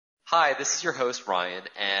Hi, this is your host, Ryan,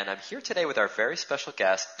 and I'm here today with our very special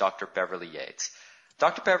guest, Dr. Beverly Yates.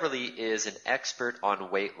 Dr. Beverly is an expert on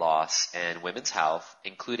weight loss and women's health,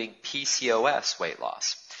 including PCOS weight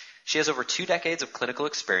loss. She has over 2 decades of clinical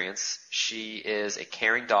experience. She is a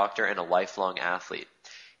caring doctor and a lifelong athlete.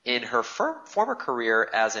 In her former career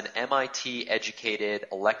as an MIT-educated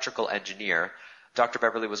electrical engineer, Dr.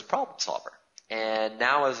 Beverly was a problem solver. And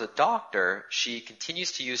now as a doctor, she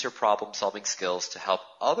continues to use her problem-solving skills to help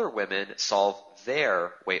other women solve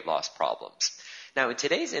their weight loss problems. Now, in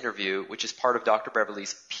today's interview, which is part of Dr.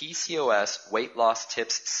 Beverly's PCOS Weight Loss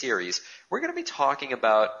Tips series, we're going to be talking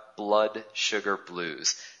about blood sugar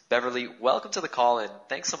blues. Beverly, welcome to the call, and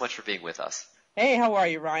thanks so much for being with us. Hey, how are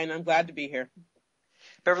you, Ryan? I'm glad to be here.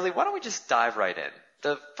 Beverly, why don't we just dive right in?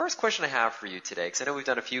 The first question I have for you today, because I know we've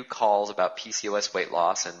done a few calls about PCOS weight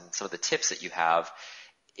loss and some of the tips that you have,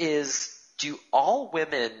 is do all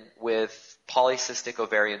women with polycystic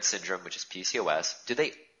ovarian syndrome, which is PCOS, do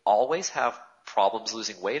they always have problems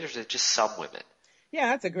losing weight, or is it just some women? Yeah,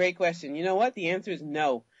 that's a great question. You know what? The answer is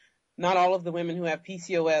no. Not all of the women who have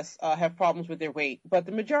PCOS have problems with their weight, but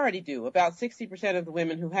the majority do. About 60% of the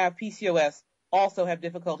women who have PCOS also have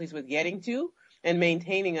difficulties with getting to and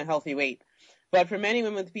maintaining a healthy weight. But for many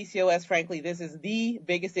women with PCOS, frankly, this is the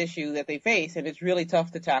biggest issue that they face, and it's really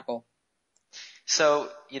tough to tackle. So,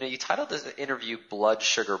 you titled this interview Blood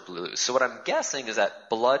Sugar Blues. So what I'm guessing is that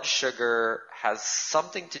blood sugar has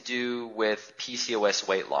something to do with PCOS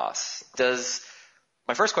weight loss.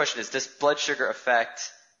 My first question is, does blood sugar affect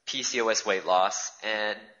PCOS weight loss?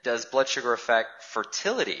 And does blood sugar affect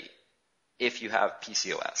fertility if you have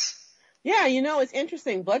PCOS? Yeah, it's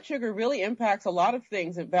interesting. Blood sugar really impacts a lot of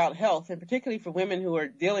things about health, and particularly for women who are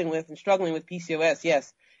dealing with and struggling with PCOS.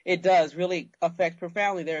 Yes, it does really affect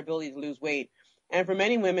profoundly their ability to lose weight. And for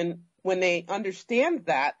many women, when they understand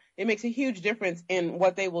that, it makes a huge difference in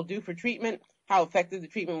what they will do for treatment, how effective the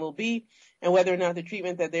treatment will be, and whether or not the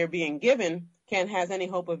treatment that they're being given has any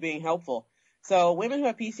hope of being helpful. So women who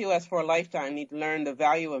have PCOS for a lifetime need to learn the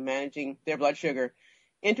value of managing their blood sugar.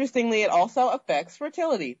 Interestingly, it also affects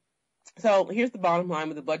fertility. So here's the bottom line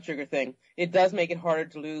with the blood sugar thing. It does make it harder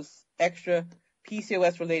to lose extra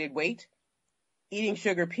PCOS-related weight. Eating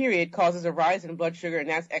sugar, period, causes a rise in blood sugar, and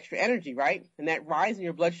that's extra energy, right? And that rise in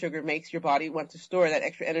your blood sugar makes your body want to store that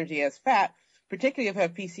extra energy as fat. Particularly if you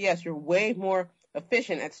have PCOS, you're way more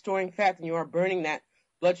efficient at storing fat than you are burning that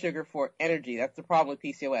blood sugar for energy. That's the problem with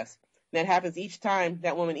PCOS. And that happens each time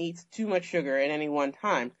that woman eats too much sugar at any one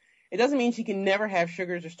time. It doesn't mean she can never have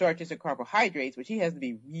sugars or starches or carbohydrates, but she has to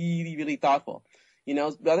be really, really thoughtful.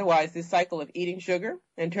 Otherwise this cycle of eating sugar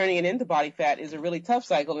and turning it into body fat is a really tough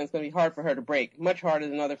cycle, and it's going to be hard for her to break, much harder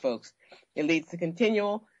than other folks. It leads to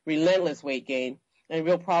continual, relentless weight gain and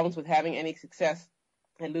real problems with having any success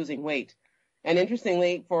at losing weight. And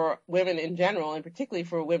interestingly, for women in general, and particularly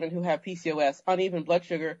for women who have PCOS, uneven blood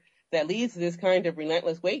sugar that leads to this kind of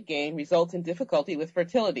relentless weight gain results in difficulty with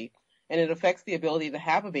fertility, and it affects the ability to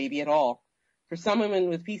have a baby at all. For some women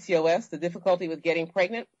with PCOS, the difficulty with getting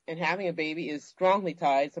pregnant and having a baby is strongly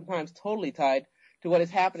tied, sometimes totally tied, to what is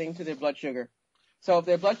happening to their blood sugar. So if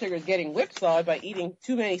their blood sugar is getting whipsawed by eating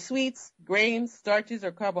too many sweets, grains, starches,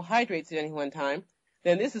 or carbohydrates at any one time,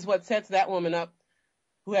 then this is what sets that woman up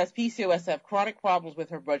who has PCOS to have chronic problems with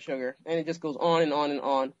her blood sugar, and it just goes on and on and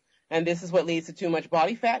on. And this is what leads to too much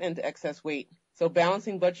body fat and to excess weight. So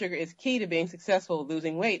balancing blood sugar is key to being successful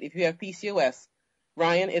losing weight. If you have PCOS,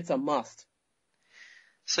 Ryan, it's a must.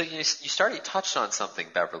 So you touched on something,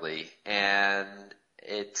 Beverly, and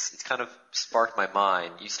it's kind of sparked my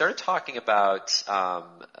mind. You started talking about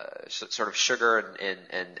sort of sugar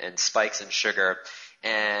and spikes in sugar,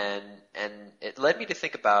 and it led me to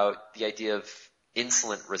think about the idea of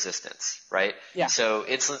insulin resistance, right? Yeah. So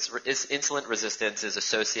insulin resistance is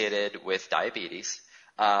associated with diabetes,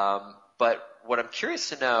 but what I'm curious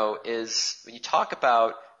to know is when you talk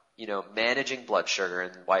about managing blood sugar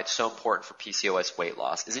and why it's so important for PCOS weight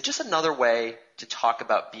loss, is it just another way to talk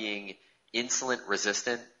about being insulin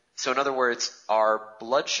resistant? So in other words, are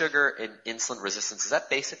blood sugar and insulin resistance, is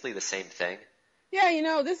that basically the same thing?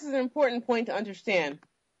 Yeah, this is an important point to understand.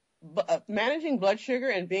 Managing blood sugar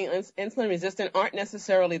and being insulin resistant aren't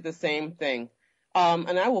necessarily the same thing.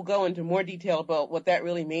 And I will go into more detail about what that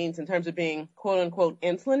really means in terms of being quote-unquote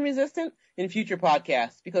insulin resistant in future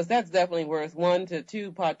podcasts, because that's definitely worth 1 to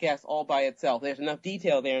 2 podcasts all by itself. There's enough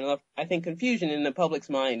detail there, enough, I think, confusion in the public's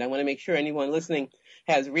mind. I want to make sure anyone listening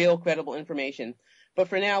has real, credible information. But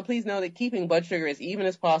for now, please know that keeping blood sugar as even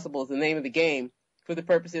as possible is the name of the game for the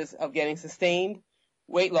purposes of getting sustained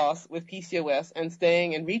weight loss with PCOS and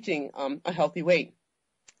staying and reaching a healthy weight.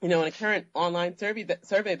 In a current online survey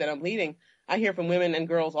that I'm leading, I hear from women and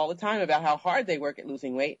girls all the time about how hard they work at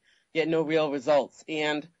losing weight, yet no real results.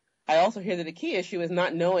 And I also hear that a key issue is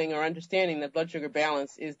not knowing or understanding that blood sugar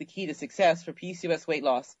balance is the key to success for PCOS weight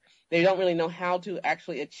loss. They don't really know how to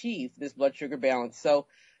actually achieve this blood sugar balance. So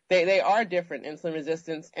they are different, insulin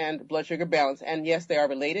resistance and blood sugar balance. And yes, they are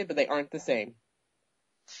related, but they aren't the same.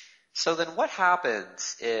 So then what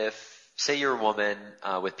happens if, say you're a woman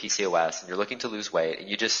with PCOS and you're looking to lose weight and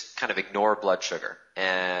you just kind of ignore blood sugar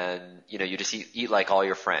and, you just eat like all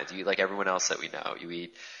your friends. You eat like everyone else that we know. You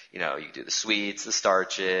eat, you do the sweets, the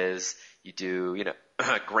starches, you do,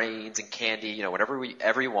 grains and candy,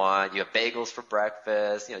 whatever you want. You have bagels for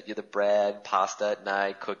breakfast, you do the bread, pasta at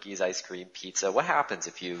night, cookies, ice cream, pizza. What happens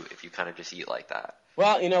if you kind of just eat like that?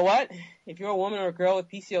 Well, you know what? If you're a woman or a girl with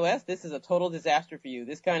PCOS, this is a total disaster for you.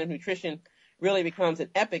 This kind of nutrition really becomes an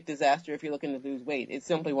epic disaster if you're looking to lose weight. It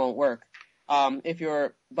simply won't work. If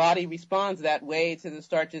your body responds that way to the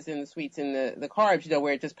starches and the sweets and the carbs,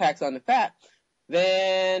 where it just packs on the fat,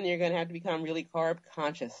 then you're going to have to become really carb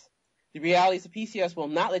conscious. The reality is the PCOS will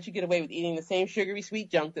not let you get away with eating the same sugary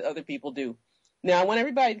sweet junk that other people do. Now, I want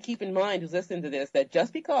everybody to keep in mind who's listening to this that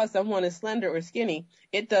just because someone is slender or skinny,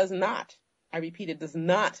 it does not, I repeat, it does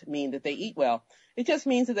not mean that they eat well. It just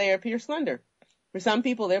means that they appear slender. For some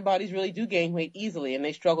people, their bodies really do gain weight easily and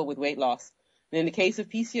they struggle with weight loss. And in the case of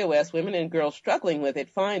PCOS, women and girls struggling with it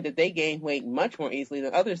find that they gain weight much more easily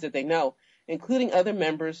than others that they know, including other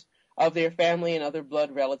members of their family and other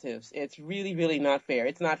blood relatives. It's really, really not fair.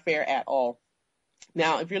 It's not fair at all.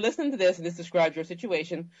 Now, if you're listening to this and this describes your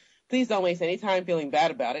situation, please don't waste any time feeling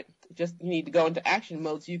bad about it. You need to go into action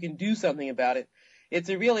mode so you can do something about it. It's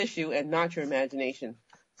a real issue and not your imagination.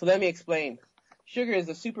 So let me explain. Sugar is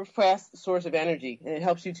a super fast source of energy, and it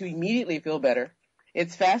helps you to immediately feel better.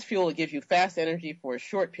 It's fast fuel that gives you fast energy for a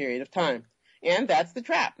short period of time. And that's the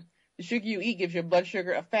trap. The sugar you eat gives your blood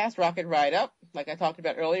sugar a fast rocket ride up, like I talked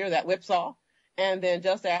about earlier, that whipsaw. And then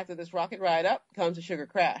just after this rocket ride up comes a sugar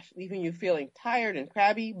crash, leaving you feeling tired and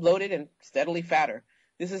crabby, bloated, and steadily fatter.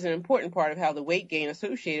 This is an important part of how the weight gain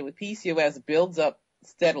associated with PCOS builds up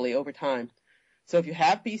steadily over time. So if you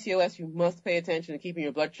have PCOS, you must pay attention to keeping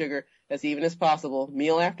your blood sugar as even as possible,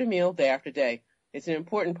 meal after meal, day after day. It's an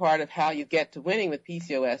important part of how you get to winning with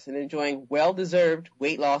PCOS and enjoying well-deserved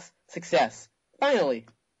weight loss success. Finally.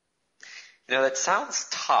 That sounds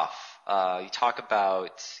tough. You talk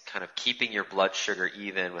about kind of keeping your blood sugar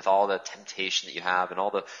even with all the temptation that you have and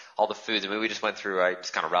all the foods. I mean, we just went through, I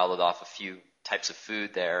just kind of rattled off a few types of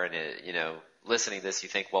food there, and listening to this, you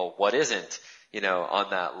think, well, what isn't, on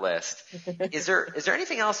that list? Is there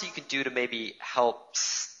anything else you can do to maybe help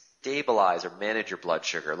stabilize or manage your blood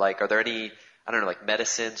sugar? Like, are there any, like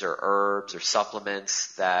medicines or herbs or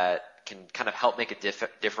supplements that can kind of help make a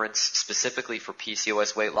difference specifically for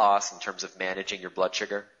PCOS weight loss in terms of managing your blood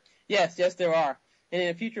sugar? Yes, there are. And in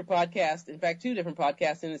a future podcast, in fact, 2 different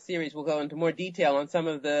podcasts in the series, we'll go into more detail on some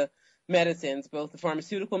of the medicines, both the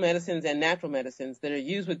pharmaceutical medicines and natural medicines that are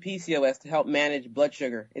used with PCOS to help manage blood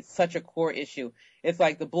sugar. It's such a core issue. It's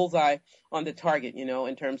like the bullseye on the target,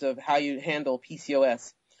 in terms of how you handle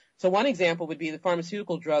PCOS. So one example would be the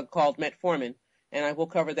pharmaceutical drug called metformin, and I will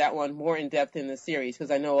cover that one more in depth in the series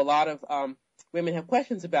because I know a lot of women have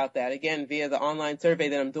questions about that, again, via the online survey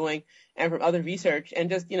that I'm doing and from other research and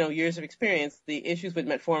just, years of experience, the issues with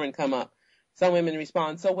metformin come up. Some women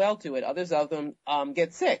respond so well to it. Others of them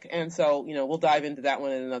get sick. And so, we'll dive into that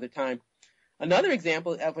one at another time. Another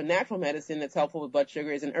example of a natural medicine that's helpful with blood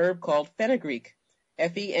sugar is an herb called fenugreek,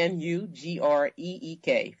 Fenugreek,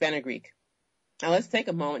 fenugreek. Now let's take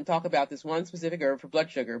a moment and talk about this one specific herb for blood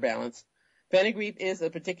sugar balance. Fenugreek is a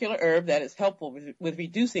particular herb that is helpful with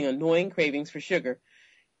reducing annoying cravings for sugar.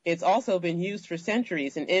 It's also been used for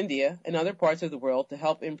centuries in India and other parts of the world to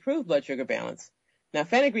help improve blood sugar balance. Now,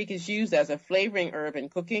 fenugreek is used as a flavoring herb in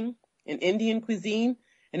cooking, in Indian cuisine,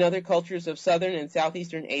 and other cultures of southern and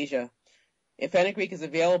southeastern Asia. Fenugreek is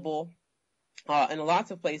available in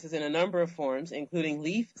lots of places in a number of forms, including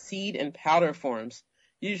leaf, seed, and powder forms.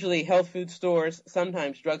 Usually health food stores,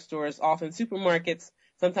 sometimes drugstores, often supermarkets,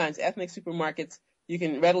 sometimes ethnic supermarkets. You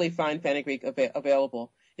can readily find fenugreek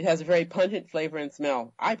available. It has a very pungent flavor and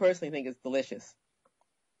smell. I personally think it's delicious.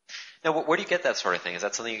 Now, where do you get that sort of thing? Is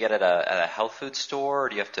that something you get at a health food store, or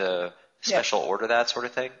do you have to special order that sort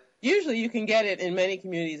of thing? Usually you can get it in many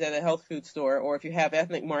communities at a health food store, or if you have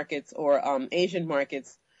ethnic markets or Asian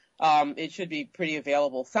markets, it should be pretty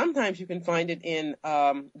available. Sometimes you can find it in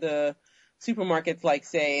the supermarkets like,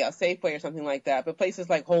 say, a Safeway or something like that. But places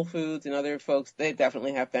like Whole Foods and other folks, they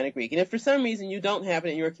definitely have fenugreek. And if for some reason you don't have it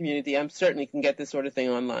in your community, I'm certain you can get this sort of thing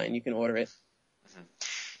online. You can order it. Mm-hmm.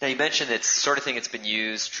 Now, you mentioned it's the sort of thing that's been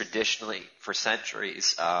used traditionally for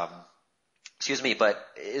centuries. Excuse me, but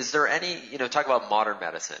is there any, talk about modern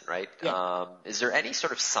medicine, right? Yeah. Is there any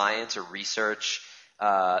sort of science or research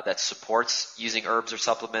that supports using herbs or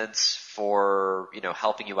supplements for,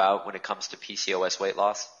 helping you out when it comes to PCOS weight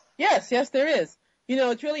loss? Yes, there is.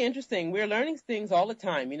 It's really interesting. We're learning things all the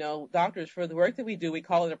time. Doctors, for the work that we do, we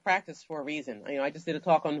call it a practice for a reason. I just did a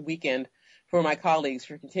talk on the weekend for my colleagues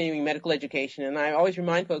for continuing medical education, and I always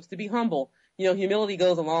remind folks to be humble. Humility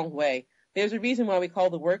goes a long way. There's a reason why we call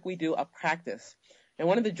the work we do a practice. And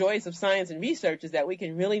one of the joys of science and research is that we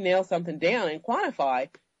can really nail something down and quantify,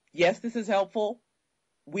 yes, this is helpful,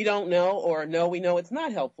 we don't know, or no, we know it's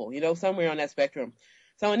not helpful, somewhere on that spectrum.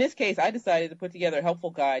 So in this case, I decided to put together a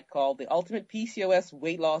helpful guide called the Ultimate PCOS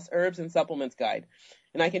Weight Loss Herbs and Supplements Guide.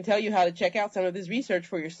 And I can tell you how to check out some of this research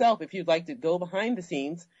for yourself if you'd like to go behind the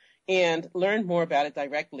scenes and learn more about it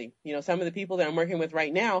directly. Some of the people that I'm working with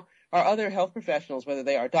right now are other health professionals, whether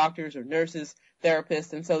they are doctors or nurses,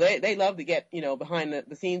 therapists, and so they love to get, behind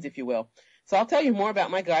the scenes, if you will. So I'll tell you more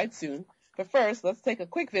about my guide soon. But first, let's take a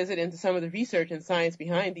quick visit into some of the research and science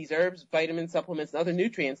behind these herbs, vitamins, supplements, and other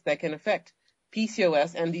nutrients that can affect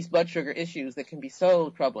PCOS and these blood sugar issues that can be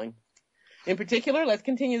so troubling. In particular, let's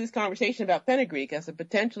continue this conversation about fenugreek as a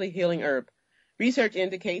potentially healing herb. Research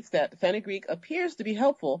indicates that fenugreek appears to be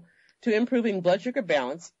helpful to improving blood sugar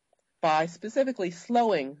balance by specifically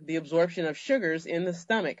slowing the absorption of sugars in the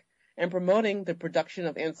stomach and promoting the production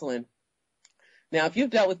of insulin. Now, if you've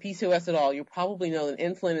dealt with PCOS at all, you probably know that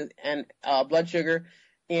insulin and blood sugar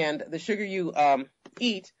and the sugar you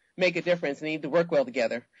eat make a difference and need to work well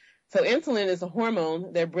together. So insulin is a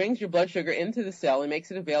hormone that brings your blood sugar into the cell and makes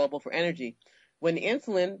it available for energy. When the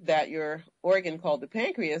insulin that your organ called the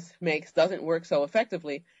pancreas makes doesn't work so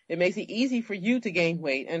effectively, it makes it easy for you to gain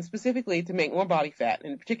weight and specifically to make more body fat.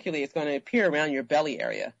 And particularly, it's going to appear around your belly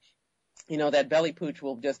area. That belly pooch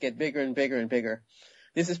will just get bigger and bigger and bigger.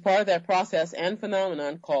 This is part of that process and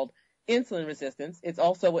phenomenon called insulin resistance. It's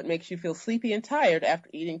also what makes you feel sleepy and tired after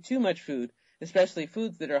eating too much food, especially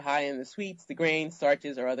foods that are high in the sweets, the grains,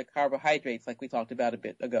 starches, or other carbohydrates like we talked about a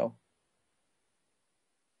bit ago.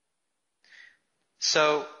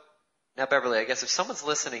 So now, Beverly, I guess if someone's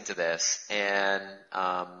listening to this and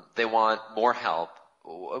they want more help,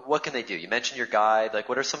 what can they do? You mentioned your guide.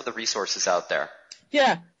 What are some of the resources out there?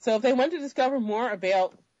 Yeah, so if they want to discover more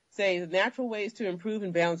about, say, the natural ways to improve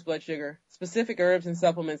and balance blood sugar, specific herbs and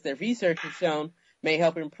supplements that research has shown may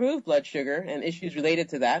help improve blood sugar and issues related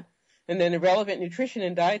to that, and then the relevant nutrition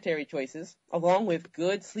and dietary choices, along with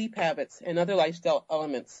good sleep habits and other lifestyle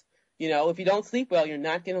elements. If you don't sleep well, you're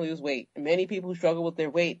not going to lose weight. And many people who struggle with their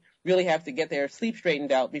weight really have to get their sleep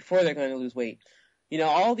straightened out before they're going to lose weight.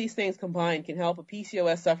 All these things combined can help a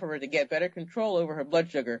PCOS sufferer to get better control over her blood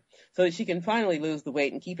sugar so that she can finally lose the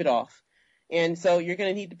weight and keep it off. And so you're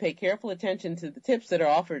going to need to pay careful attention to the tips that are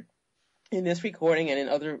offered in this recording and in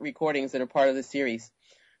other recordings that are part of the series.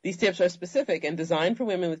 These tips are specific and designed for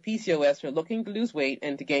women with PCOS who are looking to lose weight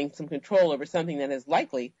and to gain some control over something that has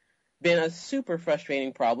likely been a super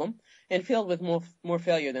frustrating problem and filled with more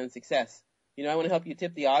failure than success. I want to help you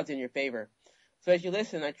tip the odds in your favor. So as you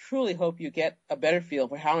listen, I truly hope you get a better feel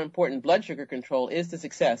for how important blood sugar control is to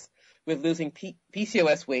success with losing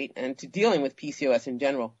PCOS weight and to dealing with PCOS in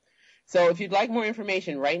general. So if you'd like more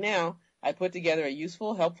information right now, I put together a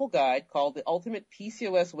useful, helpful guide called the Ultimate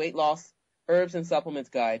PCOS Weight Loss Herbs and Supplements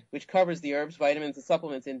Guide, which covers the herbs, vitamins, and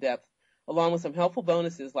supplements in depth, along with some helpful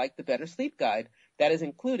bonuses like the Better Sleep Guide that is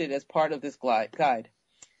included as part of this guide.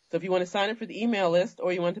 So if you want to sign up for the email list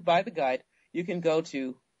or you want to buy the guide, you can go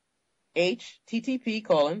to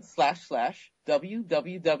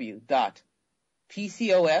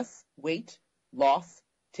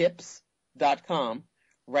http://www.pcosweightlosstips.com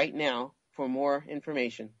right now for more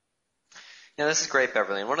information. Yeah, this is great,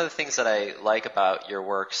 Beverly. And one of the things that I like about your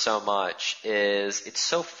work so much is it's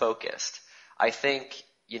so focused. I think,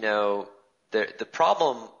 the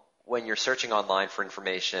problem when you're searching online for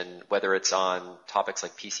information, whether it's on topics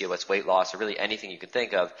like PCOS, weight loss, or really anything you can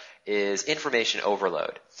think of, is information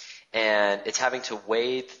overload. And it's having to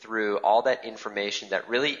wade through all that information that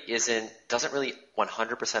really doesn't really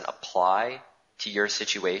 100% apply to your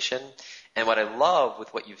situation. And what I love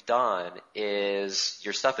with what you've done is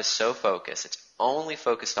your stuff is so focused. It's only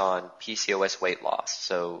focused on PCOS weight loss.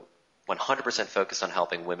 So 100% focused on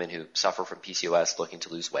helping women who suffer from PCOS looking to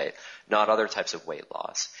lose weight, not other types of weight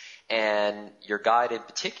loss. And your guide in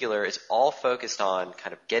particular is all focused on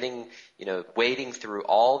kind of getting, wading through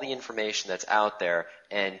all the information that's out there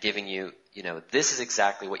and giving you, this is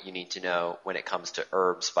exactly what you need to know when it comes to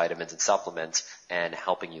herbs, vitamins, and supplements and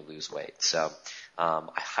helping you lose weight. So I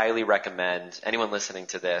highly recommend anyone listening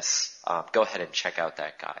to this, go ahead and check out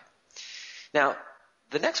that guide. Now,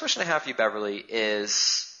 The next question I have for you, Beverly,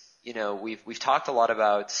 is, we've talked a lot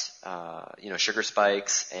about, sugar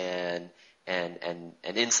spikes and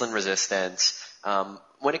insulin resistance.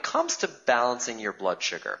 When it comes to balancing your blood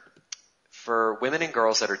sugar, for women and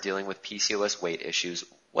girls that are dealing with PCOS weight issues,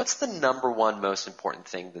 what's the number one most important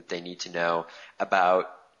thing that they need to know about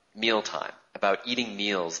mealtime, about eating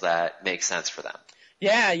meals that make sense for them?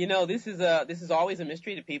 Yeah, this is always a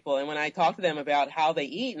mystery to people. And when I talk to them about how they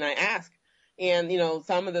eat and I ask, and,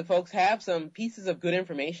 some of the folks have some pieces of good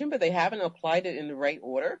information, but they haven't applied it in the right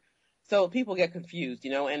order. So people get confused,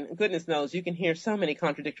 and goodness knows you can hear so many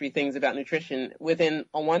contradictory things about nutrition within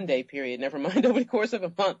a 1-day period, never mind over the course of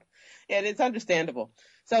a month. And it's understandable.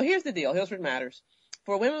 So here's the deal. Here's what matters.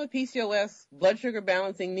 For women with PCOS, blood sugar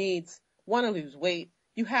balancing needs, want to lose weight,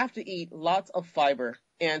 you have to eat lots of fiber,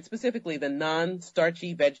 and specifically the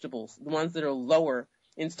non-starchy vegetables, the ones that are lower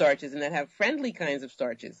in starches and that have friendly kinds of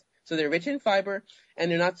starches. So they're rich in fiber,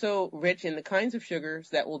 and they're not so rich in the kinds of sugars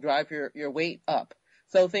that will drive your weight up.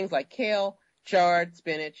 So things like kale, chard,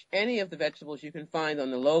 spinach, any of the vegetables you can find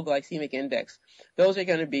on the low glycemic index, those are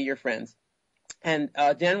going to be your friends. And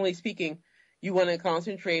generally speaking, you want to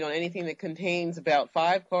concentrate on anything that contains about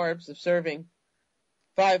 5 carbohydrates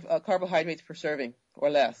per serving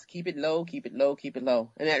or less. Keep it low, keep it low, keep it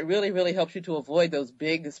low. And that really, really helps you to avoid those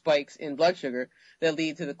big spikes in blood sugar that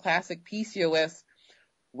lead to the classic PCOS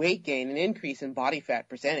weight gain and increase in body fat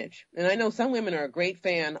percentage. And I know some women are a great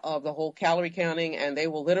fan of the whole calorie counting, and they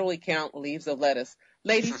will literally count leaves of lettuce.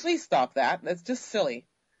 Ladies, please stop that. That's just silly.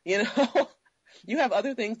 You have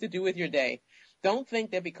other things to do with your day. Don't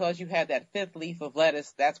think that because you had that 5th leaf of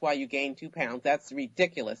lettuce, that's why you gained 2 pounds. That's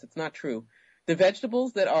ridiculous. It's not true. The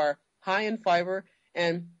vegetables that are high in fiber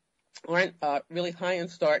and aren't really high in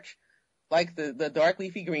starch, like the dark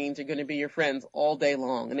leafy greens, are going to be your friends all day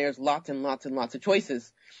long. And there's lots and lots and lots of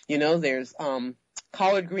choices. There's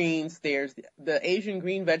collard greens, there's the Asian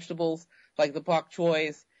green vegetables like the bok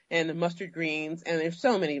choys and the mustard greens, and there's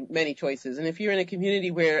so many choices. And if you're in a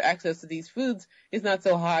community where access to these foods is not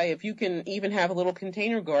so high, if you can even have a little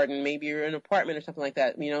container garden, maybe you're in an apartment or something like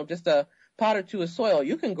that, just a pot or two of soil,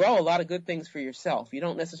 you can grow a lot of good things for yourself. You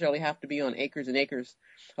don't necessarily have to be on acres and acres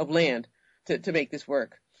of land to make this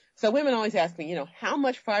work. So women always ask me, how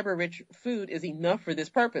much fiber-rich food is enough for this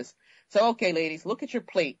purpose? So, okay, ladies, look at your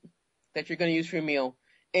plate that you're going to use for your meal,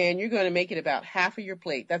 and you're going to make it about half of your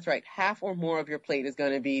plate. That's right, half or more of your plate is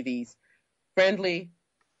going to be these friendly,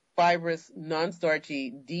 fibrous,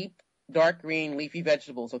 non-starchy, deep, dark green, leafy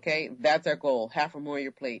vegetables, okay? That's our goal, half or more of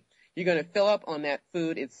your plate. You're going to fill up on that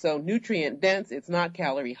food. It's so nutrient dense, it's not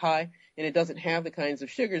calorie high, and it doesn't have the kinds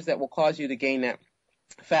of sugars that will cause you to gain that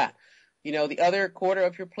fat. The other quarter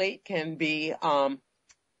of your plate can be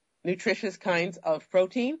nutritious kinds of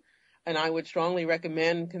protein, and I would strongly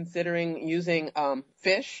recommend considering using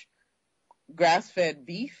fish, grass-fed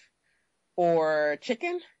beef, or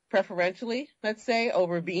chicken, preferentially, let's say,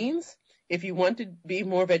 over beans. If you want to be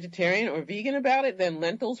more vegetarian or vegan about it, then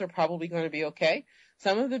lentils are probably going to be okay.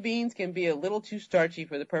 Some of the beans can be a little too starchy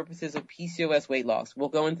for the purposes of PCOS weight loss. We'll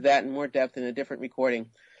go into that in more depth in a different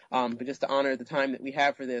recording, but just to honor the time that we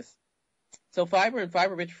have for this. So fiber and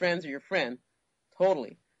fiber-rich friends are your friend.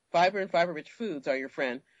 Totally. Fiber and fiber-rich foods are your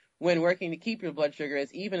friend when working to keep your blood sugar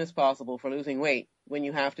as even as possible for losing weight when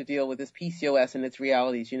you have to deal with this PCOS and its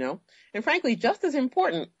realities, And frankly, just as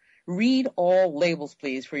important, read all labels,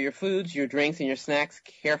 please, for your foods, your drinks, and your snacks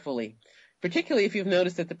carefully, particularly if you've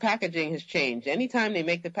noticed that the packaging has changed. Anytime they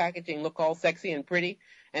make the packaging look all sexy and pretty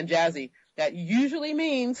and jazzy, that usually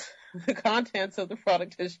means the contents of the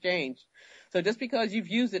product has changed. So just because you've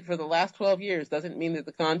used it for the last 12 years doesn't mean that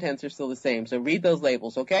the contents are still the same. So read those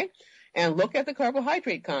labels, okay? And look at the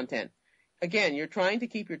carbohydrate content. Again, you're trying to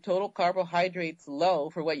keep your total carbohydrates low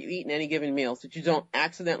for what you eat in any given meal so that you don't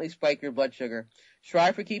accidentally spike your blood sugar.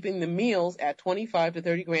 Strive for keeping the meals at 25 to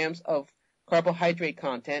 30 grams of carbohydrate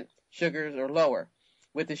content, sugars or lower,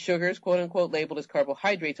 with the sugars, quote-unquote, labeled as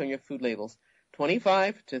carbohydrates on your food labels.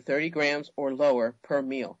 25 to 30 grams or lower per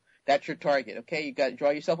meal. That's your target, okay? You got to draw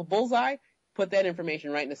yourself a bullseye. Put that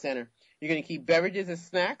information right in the center. You're going to keep beverages as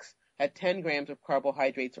snacks at 10 grams of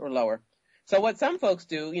carbohydrates or lower. So what some folks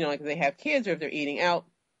do, like if they have kids or if they're eating out,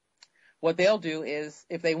 what they'll do is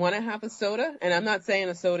if they want to have a soda, and I'm not saying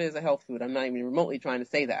a soda is a health food. I'm not even remotely trying to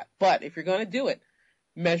say that. But if you're going to do it,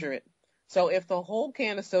 measure it. So if the whole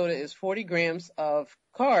can of soda is 40 grams of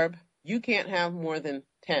carb, you can't have more than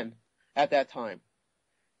 10 at that time.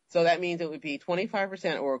 So that means it would be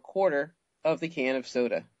 25% or a quarter of the can of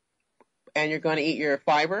soda. And you're going to eat your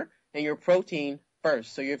fiber and your protein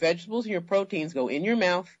first. So your vegetables and your proteins go in your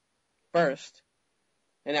mouth first,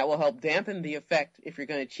 And that will help dampen the effect if you're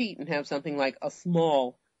going to cheat and have something like a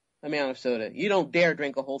small amount of soda. You don't dare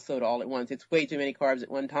drink a whole soda all at once. It's way too many carbs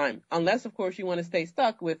at one time. Unless, of course, you want to stay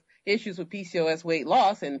stuck with issues with PCOS weight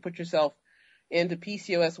loss and put yourself into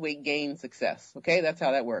PCOS weight gain success. Okay, that's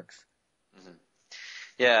how that works. Mm-hmm.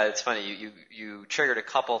 Yeah, it's funny. You triggered a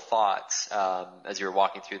couple thoughts as you were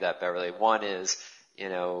walking through that, Beverly. One is,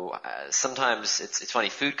 sometimes it's funny.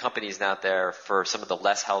 Food companies out there for some of the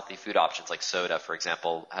less healthy food options, like soda, for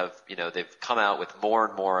example, have they've come out with more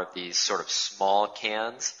and more of these sort of small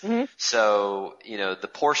cans. Mm-hmm. So the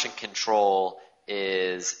portion control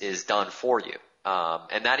is done for you.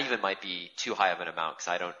 And that even might be too high of an amount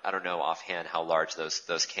because I don't know offhand how large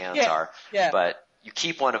those cans are. Yeah. But you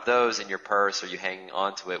keep one of those in your purse or you hang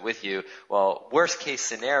onto it with you. Well, worst case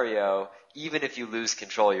scenario, even if you lose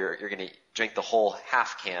control, you're going to drink the whole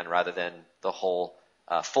half can rather than the whole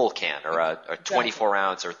full can or a 24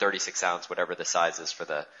 ounce or 36 ounce, whatever the size is for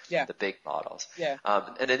the big bottles. Yeah.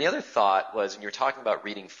 And then the other thought was when you were talking about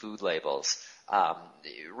reading food labels,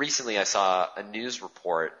 recently I saw a news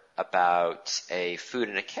report about a food,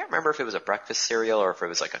 and I can't remember if it was a breakfast cereal or if it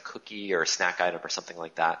was like a cookie or a snack item or something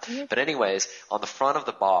like that. Mm-hmm. But anyways, on the front of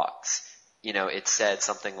the box, it said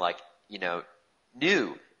something like,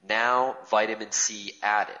 new, now vitamin C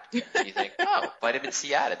added. And you think, oh, vitamin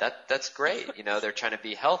C added. That's great. They're trying to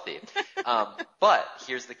be healthy. But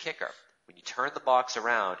here's the kicker. When you turn the box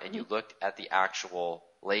around and you looked at the actual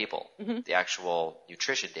label, the actual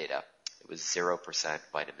nutrition data, it was 0%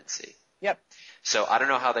 vitamin C. Yep. So I don't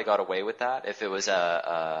know how they got away with that. If it was it's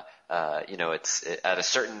at a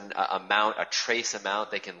certain amount, a trace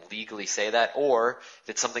amount, they can legally say that, or if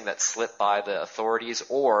it's something that slipped by the authorities,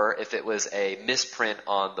 or if it was a misprint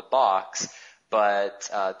on the box. But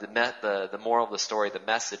the moral of the story, the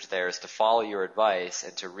message there is to follow your advice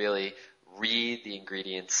and to really read the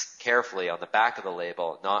ingredients carefully on the back of the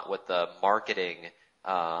label, not what the marketing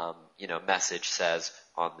message says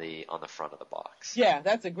on the front of the box. Yeah,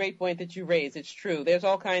 that's a great point that you raised. It's true. There's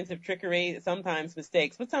all kinds of trickery, sometimes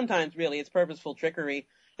mistakes, but sometimes really it's purposeful trickery.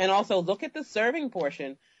 And also look at the serving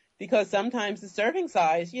portion, because sometimes the serving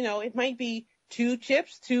size, it might be 2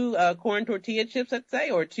 chips, 2 corn tortilla chips, let's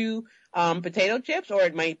say, or 2 potato chips, or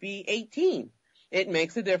it might be 18. It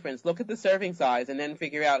makes a difference. Look at the serving size and then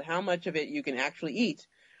figure out how much of it you can actually eat.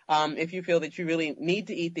 If you feel that you really need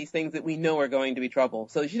to eat these things that we know are going to be trouble.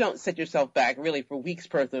 So you don't set yourself back really for weeks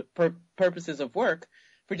purposes of work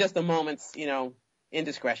for just a moment's,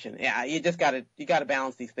 indiscretion. Yeah, you gotta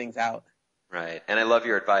balance these things out. Right. And I love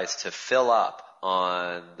your advice to fill up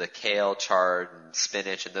on the kale, chard, and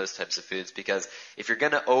spinach and those types of foods, because if you're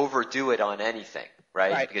going to overdo it on anything,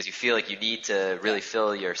 right? Because you feel like you need to really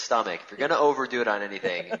fill your stomach. If you're going to overdo it on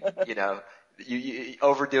anything, you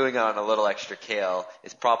overdoing it on a little extra kale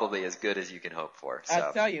is probably as good as you can hope for. So.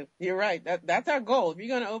 I tell you, you're right. That's our goal. If you're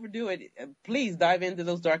going to overdo it, please dive into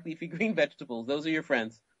those dark leafy green vegetables. Those are your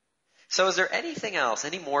friends. So is there anything else,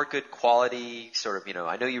 any more good quality sort of,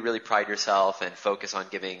 I know you really pride yourself and focus on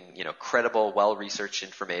giving, credible, well-researched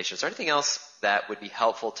information. Is there anything else that would be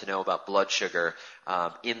helpful to know about blood sugar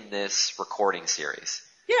in this recording series?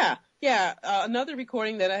 Yeah. Another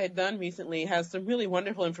recording that I had done recently has some really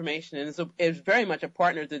wonderful information, and is very much a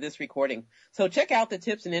partner to this recording. So check out the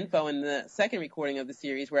tips and info in the second recording of the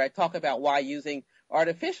series, where I talk about why using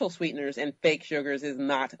artificial sweeteners and fake sugars is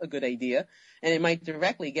not a good idea, and it might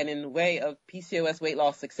directly get in the way of PCOS weight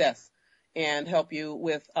loss success and help you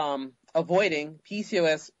with avoiding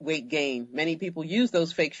PCOS weight gain. Many people use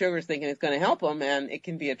those fake sugars thinking it's going to help them, and it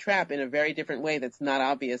can be a trap in a very different way that's not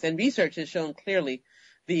obvious. And research has shown clearly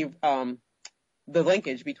the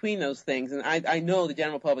linkage between those things, and I know the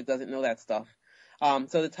general public doesn't know that stuff.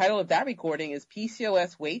 So the title of that recording is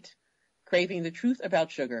PCOS Weight, Craving the Truth About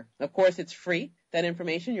Sugar. Of course, it's free, that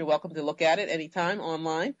information. You're welcome to look at it anytime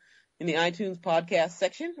online in the iTunes podcast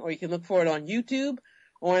section, or you can look for it on YouTube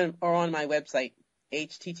or on my website,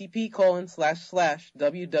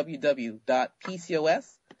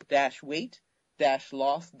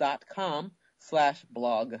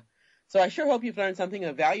 http://www.pcos-weight-loss.com/blog. So I sure hope you've learned something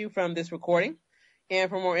of value from this recording. And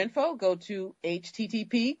for more info, go to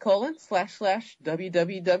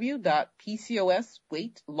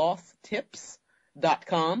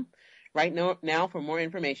http://www.pcosweightlosstips.com right now for more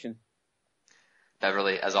information.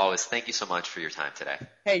 Beverly, as always, thank you so much for your time today.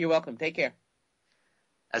 Hey, you're welcome. Take care.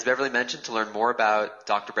 As Beverly mentioned, to learn more about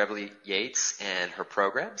Dr. Beverly Yates and her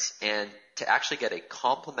programs, and to actually get a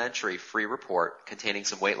complimentary free report containing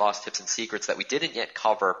some weight loss tips and secrets that we didn't yet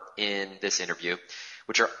cover in this interview,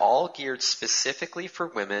 which are all geared specifically for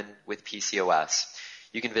women with PCOS,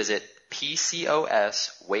 you can visit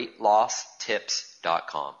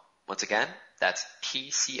PCOSweightlosstips.com. Once again, That's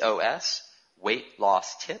PCOS,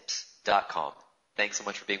 weightlosstips.com. Thanks so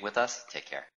much for being with us. Take care.